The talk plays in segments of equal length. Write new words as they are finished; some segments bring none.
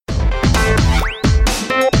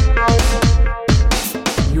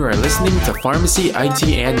You are listening to Pharmacy IT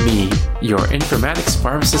and Me, your informatics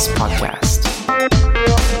pharmacist podcast.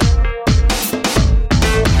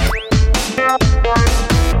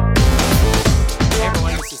 Hey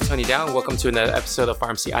everyone, this is Tony Down. Welcome to another episode of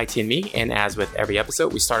Pharmacy IT and Me. And as with every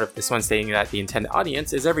episode, we start off this one stating that the intended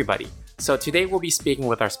audience is everybody. So today we'll be speaking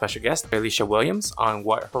with our special guest, Alicia Williams, on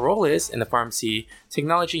what her role is in the pharmacy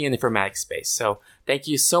technology and informatics space. So thank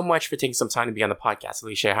you so much for taking some time to be on the podcast.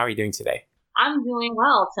 Alicia, how are you doing today? I'm doing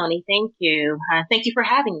well, Tony. Thank you. Thank you for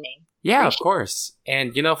having me. Yeah, of course.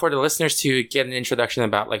 And, for the listeners to get an introduction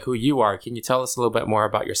about who you are, can you tell us a little bit more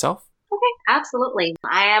about yourself? Okay, absolutely.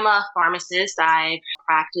 I am a pharmacist. I've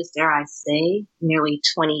practiced, dare I say, nearly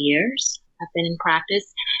 20 years. I've been in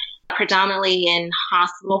practice, predominantly in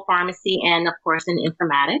hospital pharmacy and, of course, in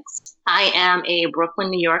informatics. I am a Brooklyn,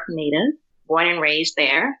 New York native, born and raised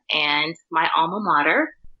there, and my alma mater,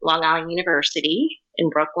 Long Island University in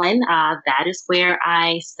Brooklyn, that is where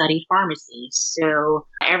I studied pharmacy. So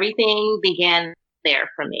everything began there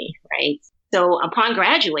for me, right? So upon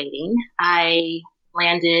graduating, I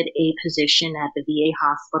landed a position at the VA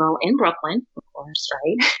hospital in Brooklyn, of course,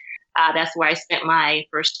 right? That's where I spent my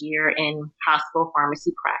first year in hospital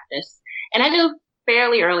pharmacy practice. And I knew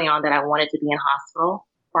fairly early on that I wanted to be in hospital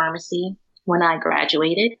pharmacy when I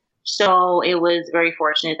graduated. So it was very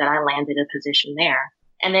fortunate that I landed a position there.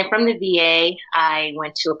 And then from the VA, I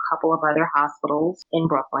went to a couple of other hospitals in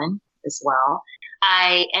Brooklyn as well.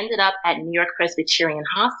 I ended up at New York Presbyterian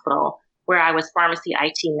Hospital, where I was pharmacy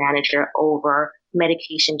IT manager over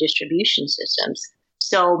medication distribution systems.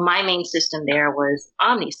 So my main system there was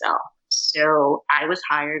Omnicell. So I was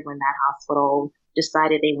hired when that hospital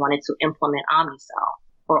decided they wanted to implement Omnicell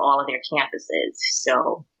for all of their campuses.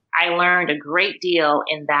 So I learned a great deal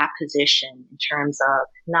in that position in terms of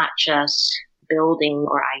not just building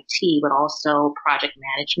or IT, but also project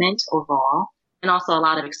management overall, and also a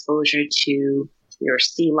lot of exposure to your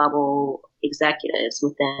C-level executives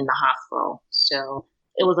within the hospital. So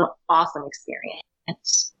it was an awesome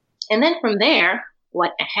experience. And then from there,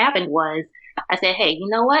 what happened was I said, hey, you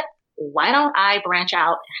know what? Why don't I branch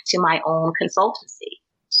out to my own consultancy?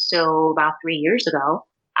 So about 3 years ago,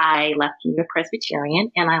 I left New York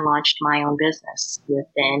Presbyterian and I launched my own business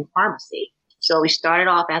within pharmacy. So we started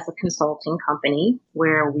off as a consulting company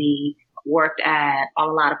where we worked on a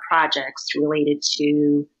lot of projects related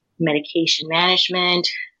to medication management,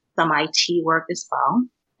 some IT work as well.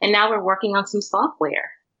 And now we're working on some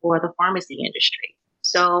software for the pharmacy industry.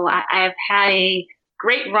 So I've had a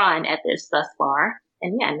great run at this thus far.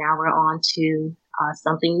 And yeah, now we're on to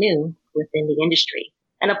something new within the industry.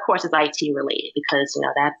 And of course, it's IT related because,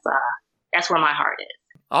 that's where my heart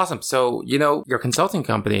is. Awesome. So, your consulting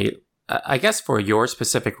company, I guess for your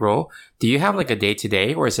specific role, do you have a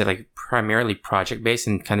day-to-day or is it primarily project-based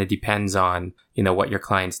and kind of depends on, what your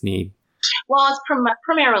clients need? Well, it's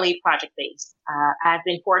primarily project-based. I've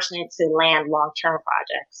been fortunate to land long-term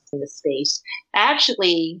projects in the space. I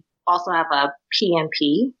actually also have a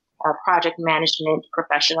PMP, a project management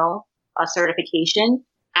professional certification.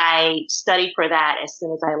 I studied for that as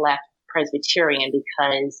soon as I left Presbyterian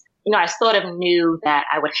because, I sort of knew that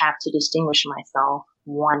I would have to distinguish myself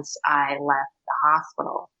once I left the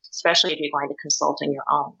hospital, especially if you're going to consult on your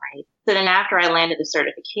own, right? So then after I landed the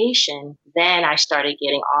certification, then I started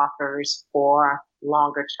getting offers for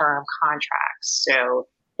longer term contracts. So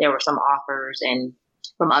there were some offers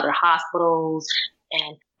from other hospitals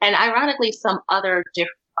and ironically some other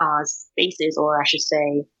spaces, or I should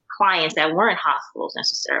say clients that weren't hospitals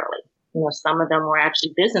necessarily. Some of them were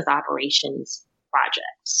actually business operations projects.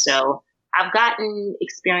 So I've gotten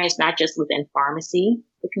experience not just within pharmacy,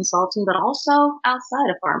 the consulting, but also outside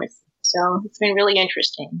of pharmacy. So it's been really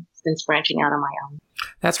interesting since branching out on my own.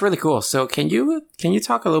 That's really cool. So can you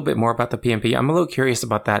talk a little bit more about the PMP? I'm a little curious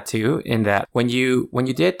about that too, in that when you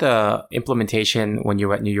did the implementation when you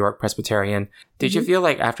were at New York Presbyterian, did you feel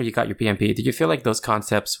like after you got your PMP, did you feel like those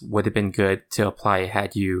concepts would have been good to apply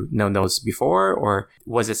had you known those before? Or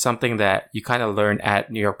was it something that you kind of learned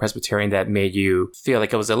at New York Presbyterian that made you feel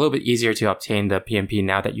like it was a little bit easier to obtain the PMP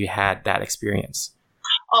now that you had that experience?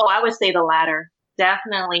 Oh, I would say the latter.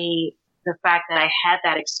 Definitely the fact that I had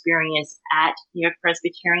that experience at New York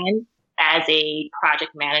Presbyterian as a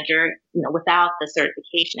project manager, without the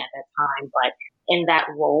certification at that time, but in that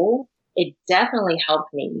role, it definitely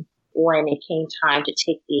helped me when it came time to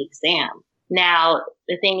take the exam. Now,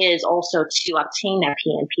 the thing is also to obtain that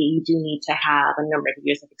PMP, you do need to have a number of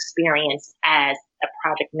years of experience as a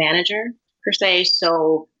project manager per se.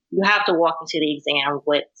 So you have to walk into the exam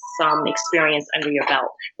with some experience under your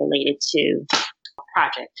belt related to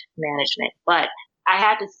project management. But I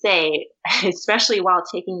had to say, especially while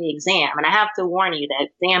taking the exam, and I have to warn you that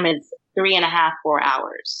exam is 3.5, 4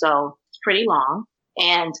 hours. So it's pretty long.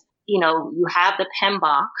 And, you have the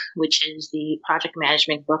PMBOK, which is the Project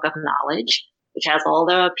Management Book of Knowledge, which has all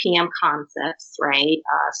the PM concepts, right?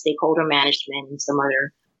 Stakeholder management and some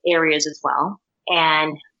other areas as well.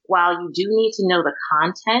 And while you do need to know the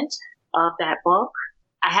content of that book,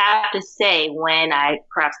 I have to say when I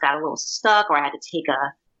perhaps got a little stuck or I had to take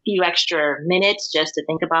a few extra minutes just to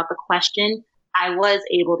think about the question, I was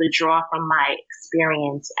able to draw from my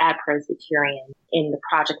experience at Presbyterian in the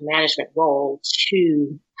project management role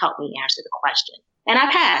to help me answer the question. And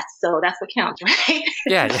I passed, so that's what counts, right?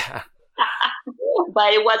 Yeah.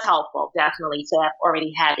 But it was helpful, definitely, to have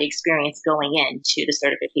already had the experience going into the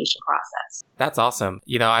certification process. That's awesome.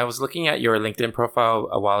 I was looking at your LinkedIn profile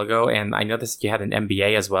a while ago, and I noticed you had an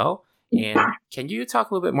MBA as well. And can you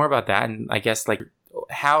talk a little bit more about that? And I guess,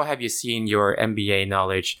 how have you seen your MBA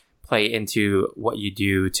knowledge play into what you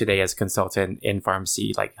do today as a consultant in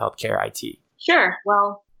pharmacy, like healthcare IT? Sure.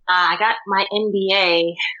 Well, I got my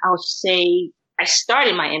MBA, I'll say I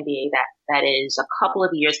started my MBA that is a couple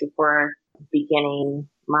of years before beginning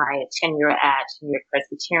my tenure at New York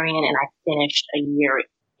Presbyterian, and I finished a year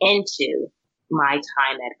into my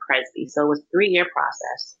time at Presby. So it was a 3-year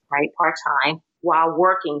process, right? Part-time while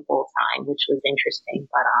working full-time, which was interesting,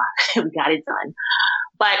 but we got it done.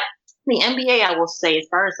 But the MBA, I will say, as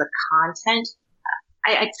far as the content,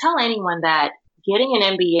 I tell anyone that getting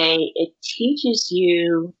an MBA, it teaches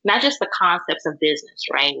you not just the concepts of business,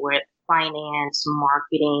 right? With finance,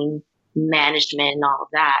 marketing, management, and all of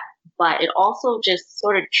that, but it also just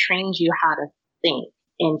sort of trains you how to think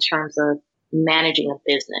in terms of managing a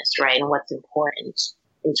business, right? And what's important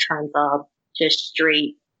in terms of just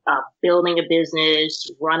straight building a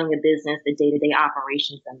business, running a business, the day-to-day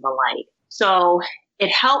operations and the like. So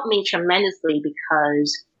it helped me tremendously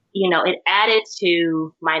because, it added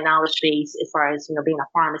to my knowledge base as far as, being a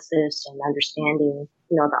pharmacist and understanding,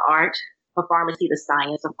 the art of pharmacy, the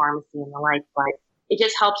science of pharmacy and the like. But it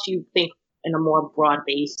just helps you think in a more broad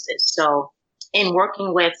basis. So in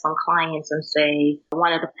working with some clients and say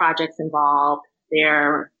one of the projects involved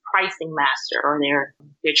their pricing master or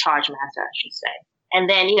their charge master, I should say. And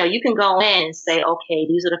then, you can go in and say, okay,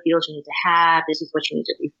 these are the fields you need to have. This is what you need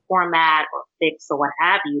to reformat or fix or what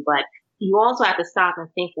have you. But you also have to stop and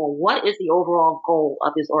think, well, what is the overall goal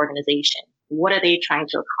of this organization? What are they trying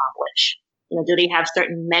to accomplish? Do they have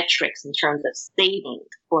certain metrics in terms of savings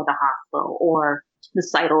for the hospital or the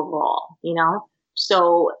site overall,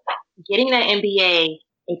 So getting that MBA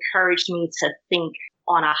encouraged me to think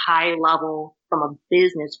on a high level from a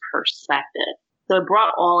business perspective. So it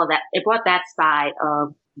brought all of that, it brought that side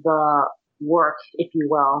of the work, if you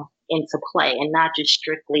will, into play and not just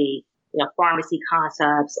strictly, pharmacy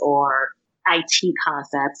concepts or IT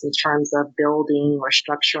concepts in terms of building or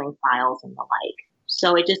structuring files and the like.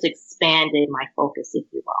 So it just expanded my focus, if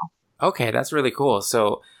you will. Okay, that's really cool.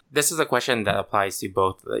 So this is a question that applies to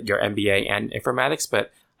both your MBA and informatics,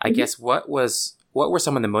 but I guess what were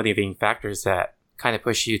some of the motivating factors that kind of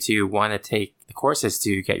pushed you to want to take the courses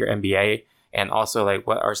to get your MBA? And also,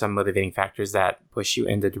 what are some motivating factors that push you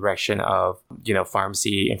in the direction of,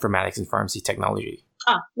 pharmacy, informatics, and pharmacy technology?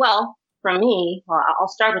 Well, for me, I'll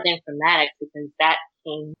start with informatics because that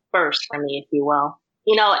came first for me, if you will.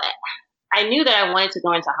 I knew that I wanted to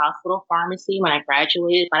go into hospital pharmacy when I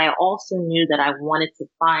graduated, but I also knew that I wanted to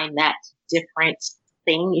find that different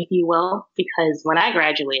thing, if you will, because when I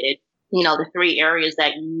graduated, the 3 areas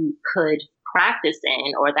that you could practice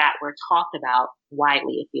in or that were talked about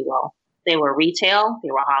widely, if you will, they were retail,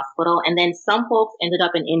 they were hospital, and then some folks ended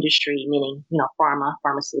up in industry, meaning,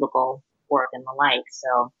 pharmaceutical work and the like.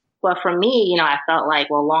 So, but for me, I felt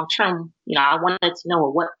like, well, long term, I wanted to know,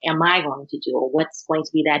 well, what am I going to do or what's going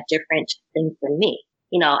to be that different thing for me?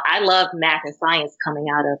 I love math and science coming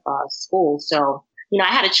out of school. So, I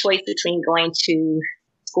had a choice between going to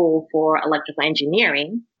school for electrical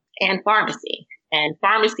engineering and pharmacy. And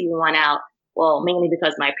pharmacy won out. Well, mainly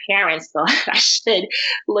because my parents thought I should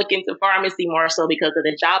look into pharmacy more so because of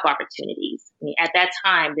the job opportunities. At that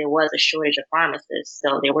time, there was a shortage of pharmacists,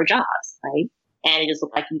 so there were jobs, right? And it just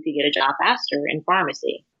looked like you could get a job faster in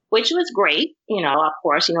pharmacy, which was great. Of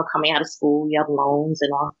course, coming out of school, you have loans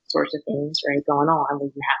and all sorts of things, right, going on,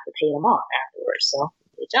 where you have to pay them off afterwards. So,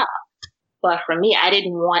 get a job. But for me, I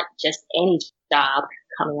didn't want just any job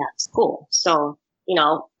coming out of school. So,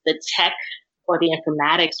 the tech or the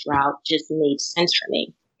informatics route just made sense for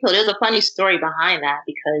me. So there's a funny story behind that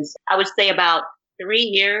because I would say about 3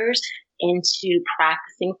 years into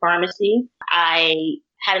practicing pharmacy, I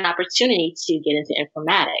had an opportunity to get into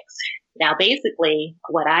informatics. Now, basically,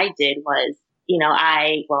 what I did was,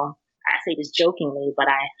 I say this jokingly, but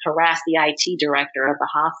I harassed the IT director of the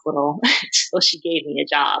hospital so she gave me a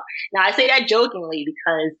job. Now, I say that jokingly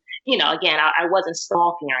because, again, I wasn't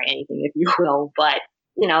stalking or anything, if you will, but,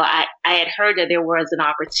 I had heard that there was an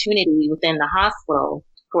opportunity within the hospital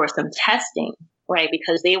for some testing, right?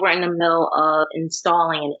 Because they were in the middle of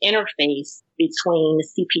installing an interface between the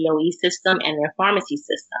CPOE system and their pharmacy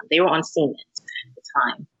system. They were on Siemens at the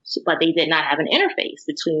time, but they did not have an interface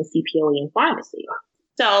between CPOE and pharmacy.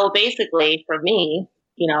 So basically, for me,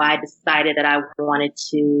 I decided that I wanted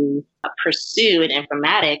to pursue an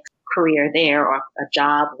informatics career there or a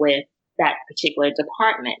job with that particular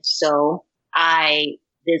department. So I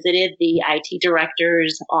visited the IT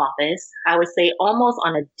director's office, I would say almost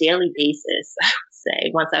on a daily basis, I would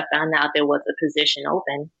say, once I found out there was a position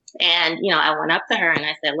open. And, I went up to her and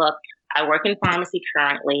I said, look, I work in pharmacy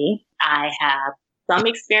currently. I have some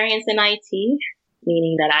experience in IT,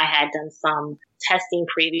 meaning that I had done some testing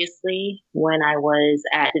previously when I was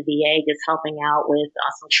at the VA, just helping out with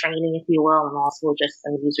some training, if you will, and also just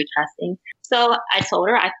some user testing. So I told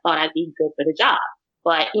her I thought I'd be good for the job.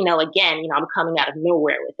 But, again, I'm coming out of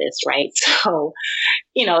nowhere with this, right? So,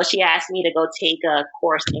 she asked me to go take a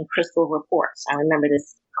course in crystal reports. I remember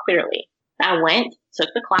this clearly. I went, took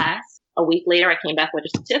the class. A week later, I came back with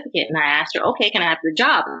a certificate and I asked her, okay, can I have your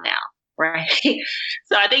job now? Right.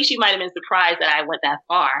 So I think she might have been surprised that I went that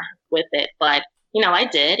far with it. But, I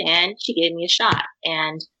did. And she gave me a shot.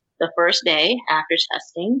 And the first day after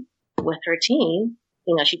testing with her team,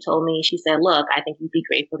 she told me, she said, look, I think you'd be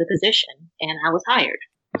great for the position. And I was hired.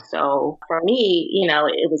 So for me,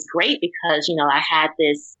 it was great because, I had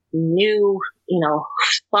this new,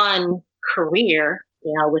 fun career,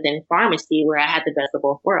 within pharmacy where I had the best of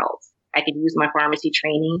both worlds. I could use my pharmacy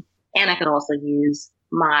training and I could also use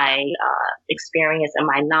my experience and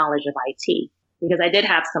my knowledge of IT because I did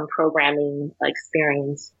have some programming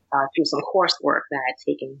experience through some coursework that I had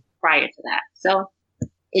taken prior to that. So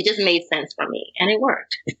it just made sense for me and it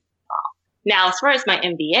worked. Now, as far as my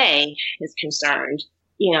MBA is concerned,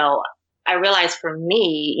 I realized for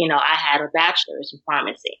me, I had a bachelor's in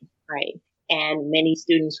pharmacy, right? And many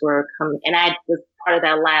students were coming, and I was part of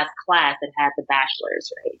that last class that had the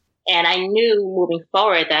bachelor's, right? And I knew moving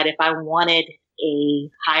forward that if I wanted a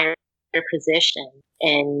higher position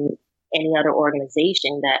in any other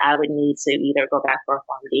organization that I would need to either go back for a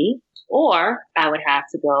PharmD or I would have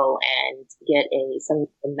to go and get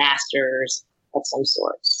a master's of some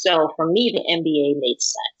sort. So for me, the MBA made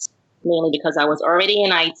sense, mainly because I was already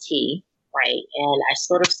in IT, right? And I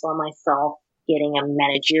sort of saw myself getting a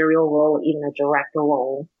managerial role, even a director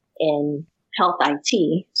role in health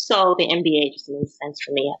IT. So the MBA just made sense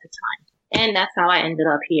for me at the time. And that's how I ended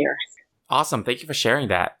up here. Awesome. Thank you for sharing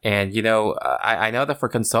that. And, I know that for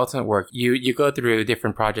consultant work, you go through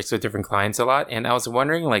different projects with different clients a lot. And I was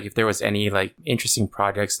wondering, if there was any, interesting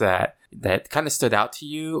projects that kind of stood out to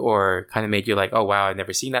you or kind of made you like, oh, wow, I've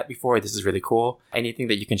never seen that before. This is really cool. Anything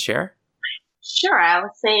that you can share? Sure. I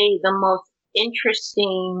would say the most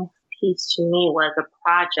interesting piece to me was a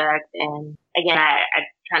project. And again, I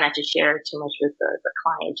try not to share too much with the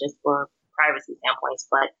client just for privacy standpoints,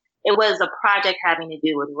 but it was a project having to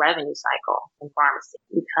do with revenue cycle in pharmacy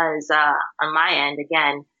because on my end,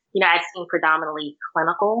 again, I'd seen predominantly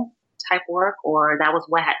clinical type work, or that was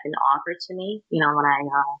what had been offered to me, when I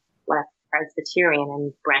left Presbyterian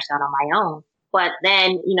and branched out on my own. But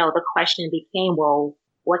then, the question became, well,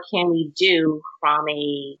 what can we do from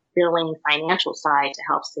a billing financial side to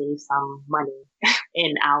help save some money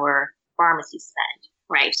in our pharmacy spend,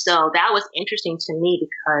 right? So that was interesting to me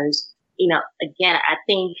because, again, I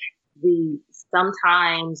think we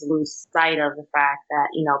sometimes lose sight of the fact that,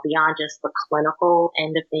 beyond just the clinical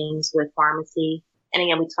end of things with pharmacy, and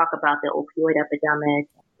again, we talk about the opioid epidemic,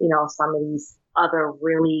 some of these other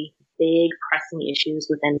really big pressing issues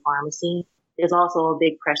within pharmacy. There's also a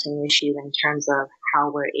big pressing issue in terms of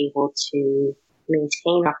how we're able to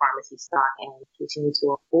maintain our pharmacy stock and continue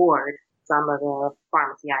to afford some of the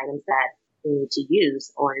pharmacy items that we need to use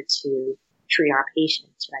in order to treat our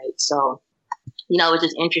patients, right? So, it was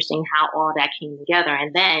just interesting how all that came together.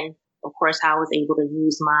 And then, of course, how I was able to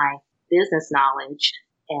use my business knowledge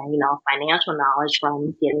and, financial knowledge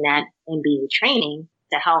from getting that MBA training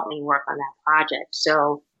to help me work on that project.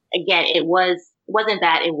 So again, wasn't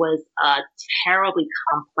that it was a terribly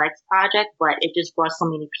complex project, but it just brought so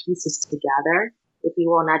many pieces together, if you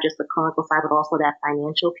will, not just the clinical side, but also that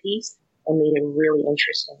financial piece, and made it really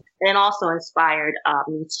interesting. And it also inspired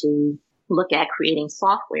me to look at creating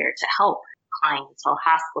software to help clients or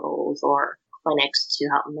hospitals or clinics to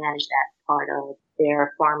help manage that part of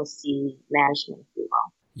their pharmacy management, if you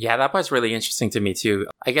will. Yeah, that part's really interesting to me too.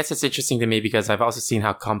 I guess it's interesting to me because I've also seen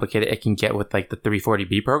how complicated it can get with like the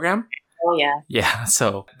 340B program. Oh, yeah. Yeah,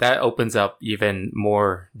 so that opens up even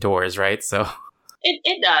more doors, right? So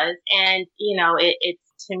It does. And,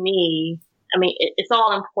 it's to me, I mean, it's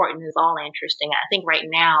all important. It's all interesting. I think right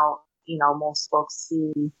now, most folks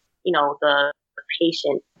see, the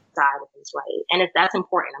patient side of things, right? And that's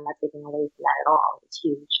important. I'm not taking away from that at all. It's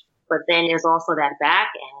huge. But then there's also that back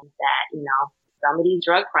end that, some of these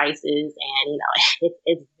drug prices and,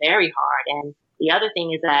 it's very hard. And the other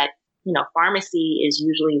thing is that, pharmacy is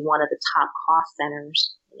usually one of the top cost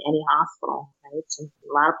centers in any hospital, right? So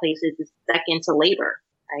a lot of places it's second to labor,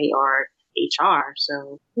 right? Or HR.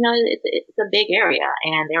 So, it's a big area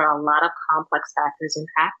and there are a lot of complex factors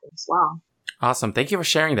impacting as well. awesome. Thank you for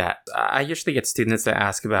sharing that. I usually get students that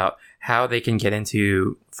ask about how they can get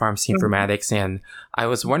into pharmacy informatics. And I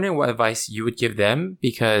was wondering what advice you would give them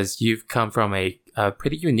because you've come from a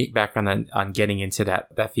pretty unique background on getting into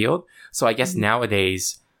that field. So I guess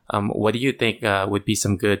nowadays, what do you think would be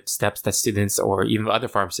some good steps that students or even other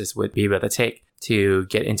pharmacists would be able to take to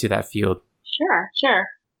get into that field? Sure.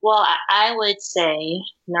 Well, I would say,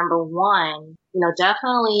 number one,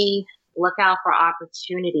 definitely look out for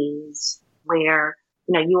opportunities where,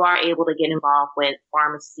 you are able to get involved with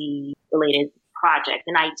pharmacy related projects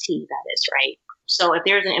and IT, that is, right? So if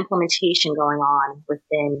there's an implementation going on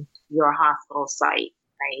within your hospital site,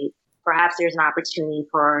 right? Perhaps there's an opportunity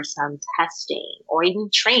for some testing or even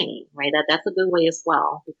training, right? That's a good way as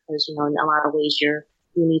well, because, in a lot of ways you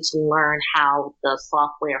need to learn how the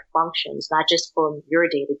software functions, not just for your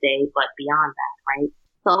day to day, but beyond that, right?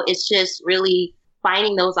 So it's just really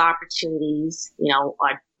finding those opportunities, or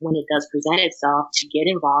when it does present itself to get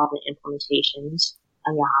involved in implementations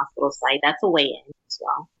on your hospital site. That's a way in as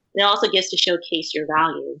well. And it also gets to showcase your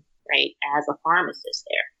value, right, as a pharmacist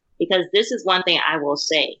there. Because this is one thing I will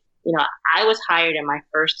say, I was hired in my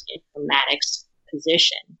first informatics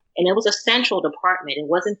position and it was a central department. It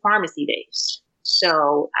wasn't pharmacy based.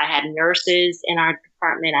 So I had nurses in our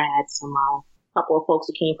department. I had some couple of folks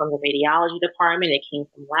who came from the radiology department. They came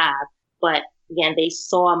from lab. But again, they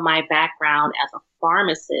saw my background as a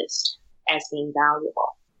pharmacist as being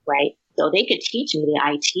valuable, right? So they could teach me the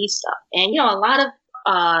IT stuff. And, a lot of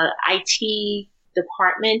IT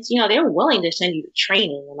departments, they're willing to send you to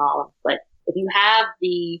training and all of it. But if you have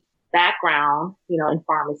the background, in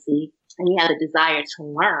pharmacy and you have a desire to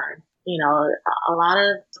learn, a lot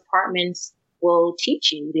of departments will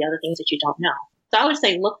teach you the other things that you don't know. So I would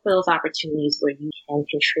say look for those opportunities where you can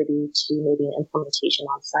contribute to maybe an implementation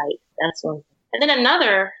on site. That's one thing. And then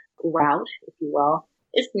another route, if you will,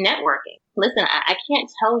 is networking. Listen, I can't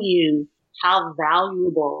tell you how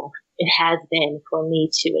valuable it has been for me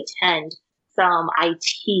to attend some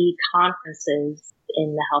IT conferences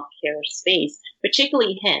in the healthcare space,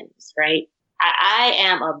 particularly HIMSS, right? I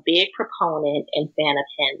am a big proponent and fan of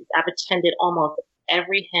HIMSS. I've attended almost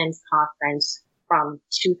every HIMSS conference from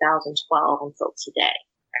 2012 until today,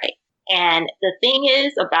 right? And the thing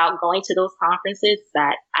is about going to those conferences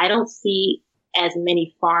that I don't see as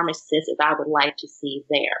many pharmacists as I would like to see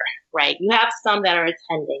there, right? You have some that are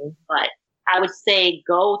attending, but I would say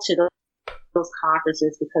go to those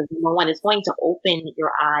conferences because, number one, it's going to open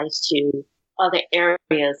your eyes to other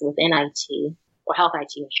areas within IT, or health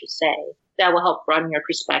IT, I should say, that will help broaden your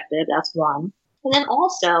perspective. That's one. And then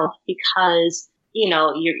also because,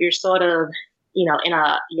 you're sort of,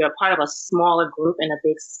 you're part of a smaller group in a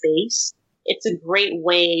big space. It's a great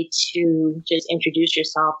way to just introduce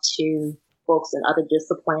yourself to folks in other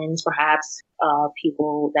disciplines, perhaps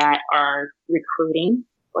people that are recruiting,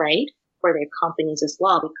 right, for their companies as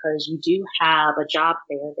well, because you do have a job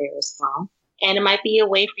fair there as well. And it might be a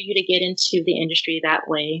way for you to get into the industry that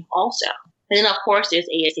way also. And then, of course, there's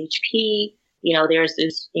ASHP. There's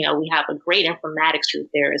this, we have a great informatics group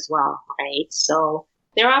there as well, right? So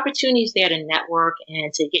there are opportunities there to network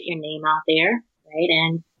and to get your name out there, right?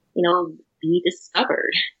 And, be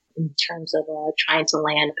discovered in terms of trying to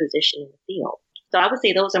land a position in the field. So I would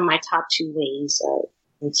say those are my top two ways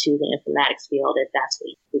into the informatics field if that's what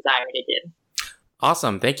you desire to do.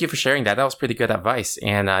 Awesome. Thank you for sharing that. That was pretty good advice.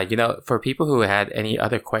 And, for people who had any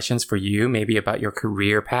other questions for you, maybe about your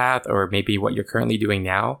career path or maybe what you're currently doing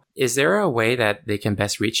now, is there a way that they can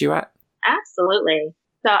best reach you at? Absolutely.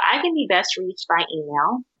 So I can be best reached by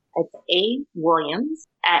email. It's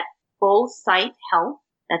awilliams@fullsight health.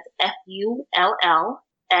 That's FULLS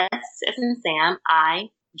as in Sam,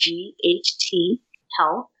 IGHT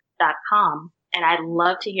health.com. And I'd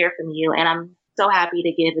love to hear from you. And I'm so happy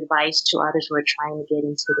to give advice to others who are trying to get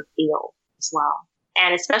into the field as well.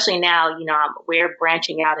 And especially now, we're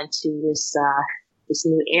branching out into this this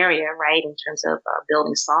new area, right, in terms of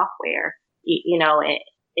building software.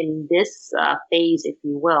 In this phase, if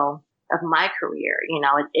you will, of my career,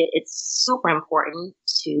 it's super important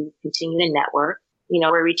to continue to network.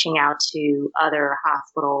 We're reaching out to other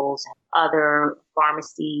hospitals, other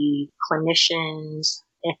pharmacy clinicians,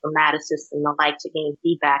 informaticists, and the like to gain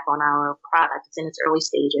feedback on our product. It's in its early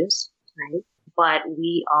stages, right? But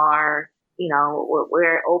we are,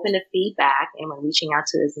 we're open to feedback, and we're reaching out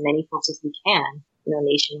to as many folks as we can,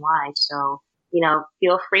 nationwide. So,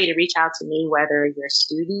 feel free to reach out to me, whether you're a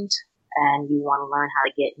student and you want to learn how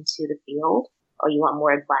to get into the field, or you want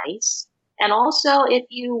more advice. And also, if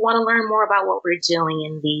you want to learn more about what we're doing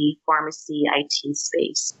in the pharmacy IT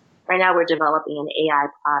space. Right now, we're developing an AI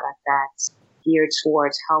product that's geared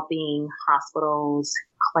towards helping hospitals,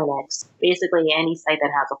 clinics, basically any site that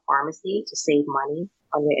has a pharmacy to save money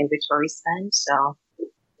on their inventory spend. So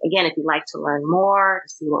again, if you'd like to learn more,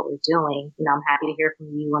 to see what we're doing, I'm happy to hear from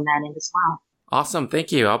you on that end as well. Awesome.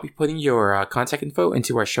 Thank you. I'll be putting your contact info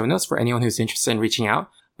into our show notes for anyone who's interested in reaching out.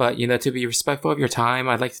 But, to be respectful of your time,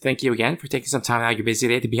 I'd like to thank you again for taking some time out of your busy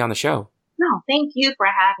day to be on the show. No, thank you for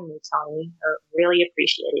having me, Tony. I really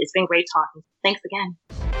appreciate it. It's been great talking. Thanks again.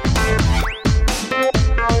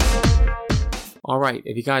 All right.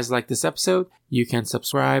 If you guys like this episode, you can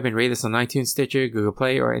subscribe and rate us on iTunes, Stitcher, Google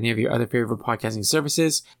Play, or any of your other favorite podcasting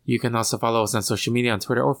services. You can also follow us on social media on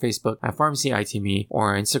Twitter or Facebook at PharmacyITme,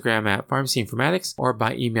 or Instagram at Pharmacy Informatics, or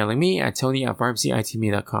by emailing me at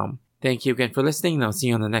tony@pharmacyitme.com. Thank you again for listening, and I'll see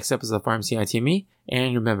you on the next episode of Pharmacy ITme.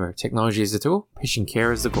 And remember, technology is the tool, patient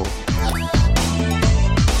care is the goal.